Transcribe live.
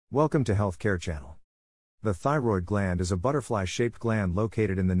Welcome to Healthcare Channel. The thyroid gland is a butterfly-shaped gland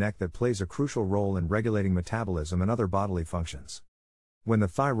located in the neck that plays a crucial role in regulating metabolism and other bodily functions. When the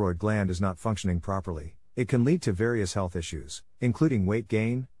thyroid gland is not functioning properly, it can lead to various health issues, including weight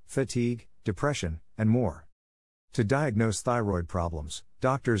gain, fatigue, depression, and more. To diagnose thyroid problems,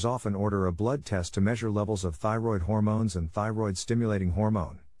 doctors often order a blood test to measure levels of thyroid hormones and thyroid-stimulating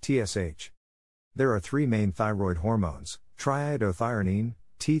hormone, TSH. There are three main thyroid hormones: triiodothyronine,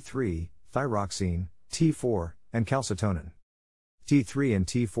 T3, thyroxine, T4, and calcitonin. T3 and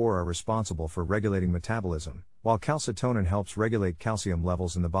T4 are responsible for regulating metabolism, while calcitonin helps regulate calcium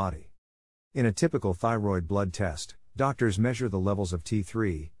levels in the body. In a typical thyroid blood test, doctors measure the levels of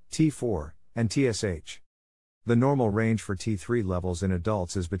T3, T4, and TSH. The normal range for T3 levels in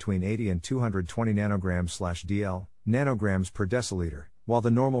adults is between 80 and 220 nanograms/dl, nanograms per deciliter, while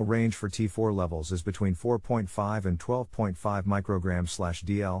the normal range for T4 levels is between 4.5 and 12.5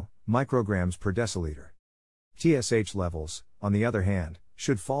 micrograms/dl, micrograms per deciliter. TSH levels, on the other hand,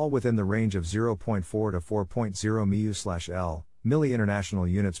 should fall within the range of 0.4 to 4.0 μu/L, milli-international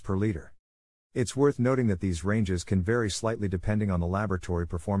units per liter. It's worth noting that these ranges can vary slightly depending on the laboratory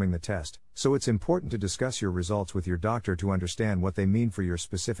performing the test, so it's important to discuss your results with your doctor to understand what they mean for your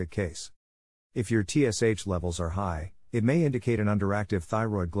specific case. If your TSH levels are high, it may indicate an underactive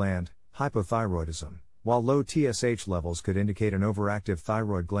thyroid gland, hypothyroidism, while low TSH levels could indicate an overactive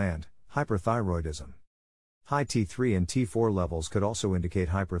thyroid gland, hyperthyroidism. High T3 and T4 levels could also indicate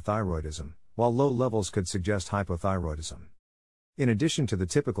hyperthyroidism, while low levels could suggest hypothyroidism. In addition to the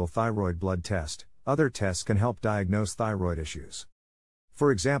typical thyroid blood test, other tests can help diagnose thyroid issues.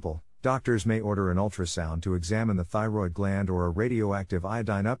 For example, doctors may order an ultrasound to examine the thyroid gland or a radioactive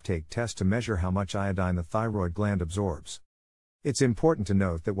iodine uptake test to measure how much iodine the thyroid gland absorbs. It's important to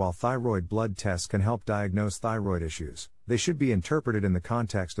note that while thyroid blood tests can help diagnose thyroid issues, they should be interpreted in the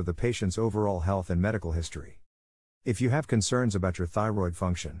context of the patient's overall health and medical history. If you have concerns about your thyroid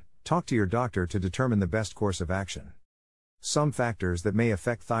function, talk to your doctor to determine the best course of action. Some factors that may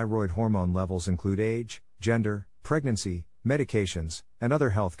affect thyroid hormone levels include age, gender, pregnancy, medications, and other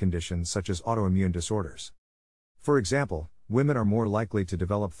health conditions such as autoimmune disorders. For example, women are more likely to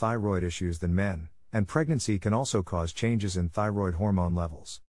develop thyroid issues than men, and pregnancy can also cause changes in thyroid hormone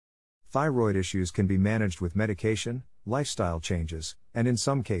levels. Thyroid issues can be managed with medication, lifestyle changes, and in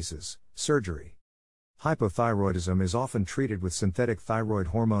some cases, surgery. Hypothyroidism is often treated with synthetic thyroid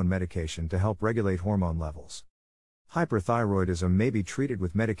hormone medication to help regulate hormone levels. Hyperthyroidism may be treated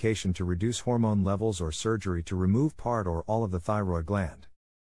with medication to reduce hormone levels or surgery to remove part or all of the thyroid gland.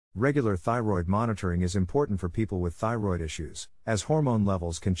 Regular thyroid monitoring is important for people with thyroid issues, as hormone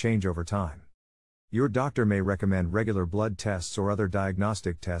levels can change over time. Your doctor may recommend regular blood tests or other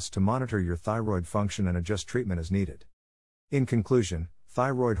diagnostic tests to monitor your thyroid function and adjust treatment as needed. In conclusion,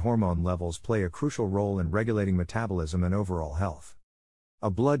 thyroid hormone levels play a crucial role in regulating metabolism and overall health. A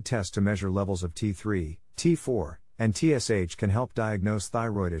blood test to measure levels of T3, T4, and TSH can help diagnose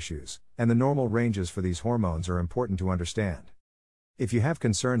thyroid issues, and the normal ranges for these hormones are important to understand. If you have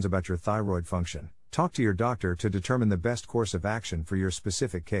concerns about your thyroid function, talk to your doctor to determine the best course of action for your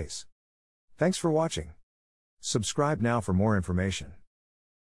specific case. Thanks for watching. Subscribe now for more information.